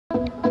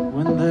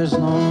when there's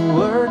no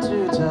word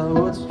to tell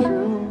what's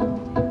true,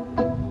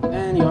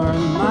 and your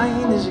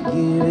mind is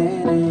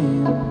giving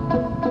in.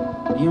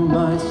 You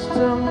might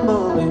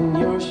stumble in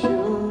your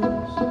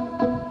shoes,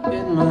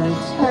 it might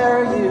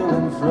tear you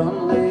limb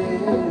from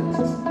limb.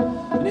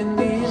 And in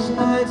these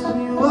nights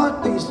you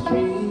walk these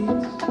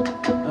streets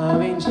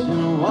of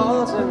ancient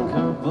walls and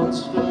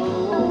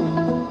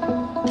cobblestone,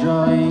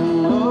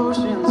 drawing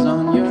oceans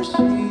on your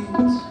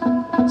sheets,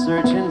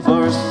 searching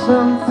for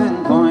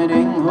something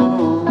pointing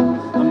home.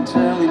 I'm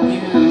telling you,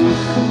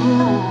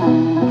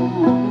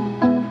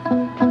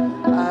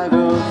 I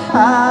go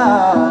high,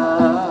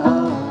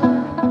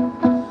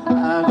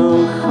 I go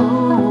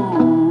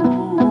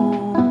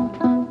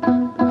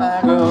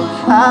I go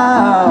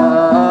high.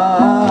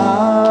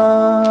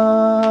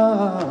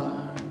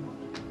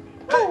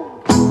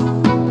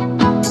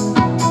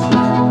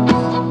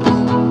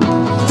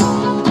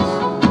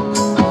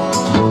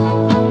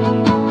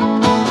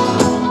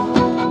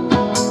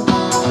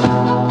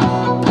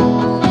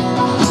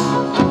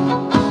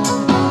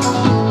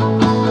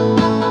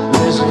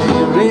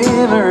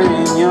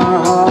 In your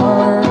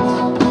heart,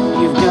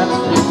 you've got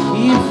to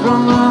keep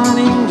from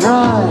running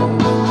dry,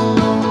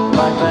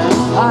 like that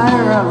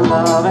fire of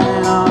love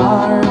and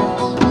art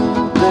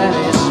that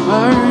is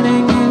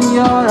burning in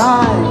your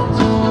eyes.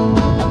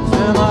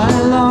 Fill my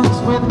lungs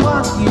with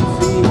what you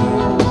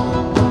feel,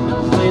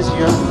 place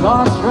your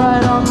thoughts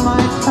right on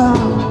my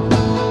tongue.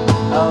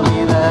 I'll be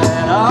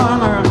that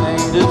armor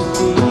made of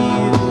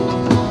steel,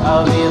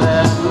 I'll be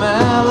that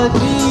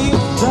melody you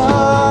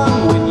sung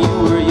when you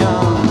were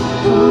young.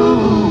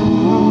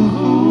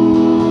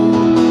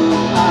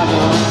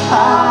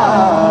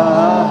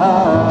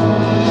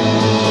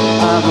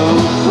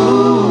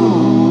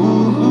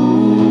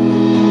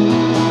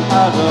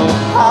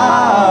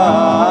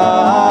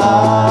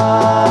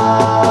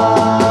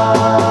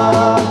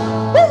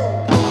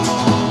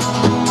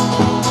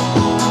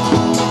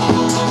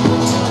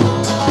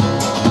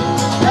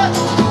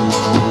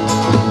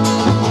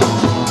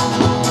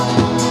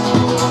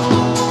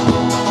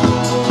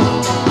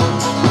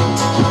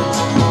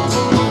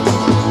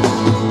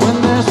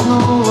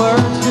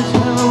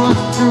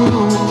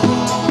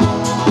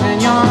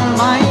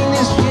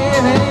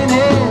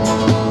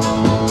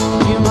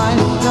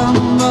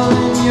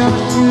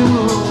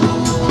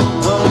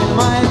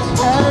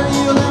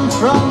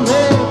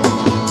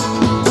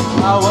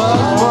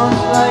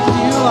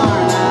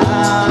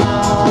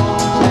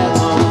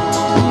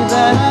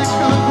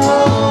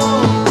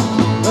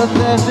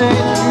 There's a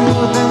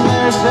truth and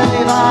there's a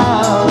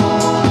vow,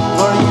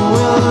 for you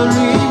will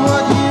reap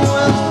what you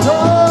will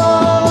sow.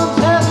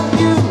 Tell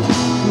you,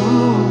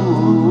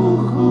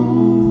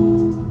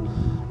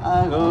 I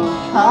go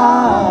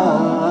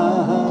high,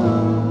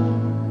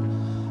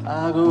 I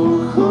go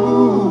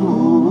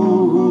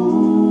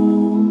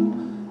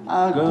I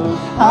go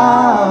high,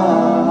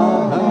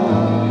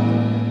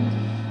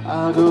 I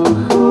go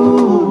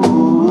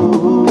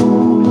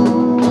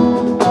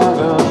I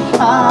go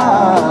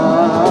high.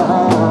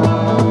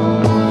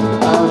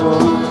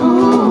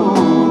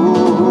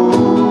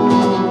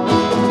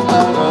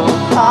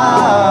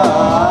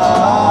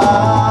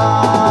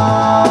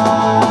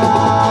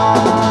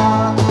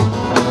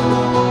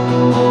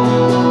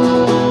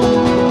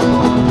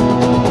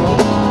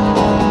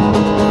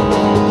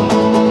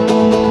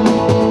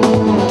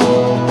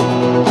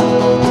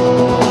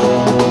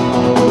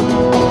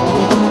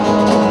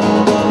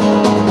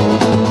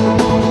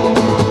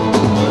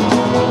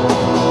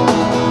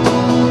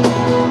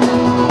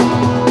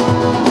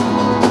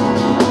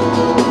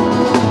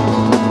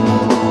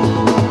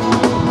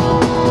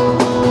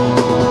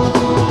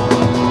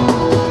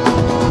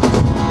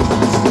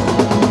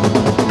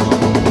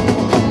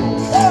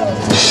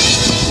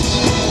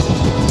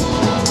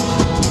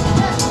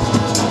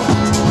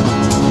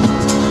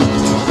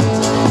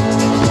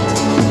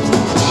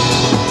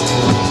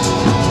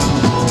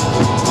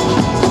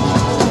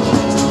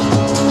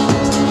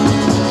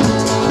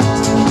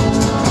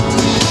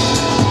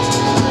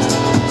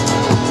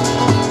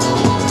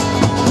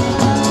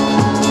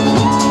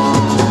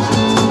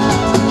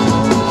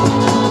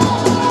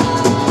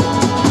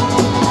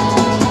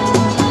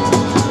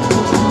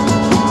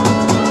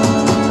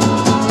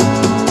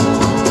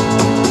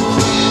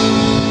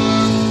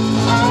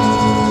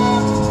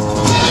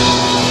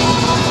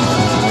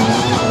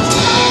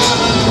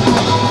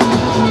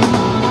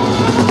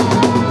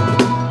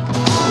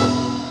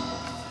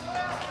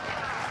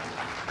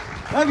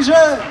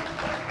 Dankeschön!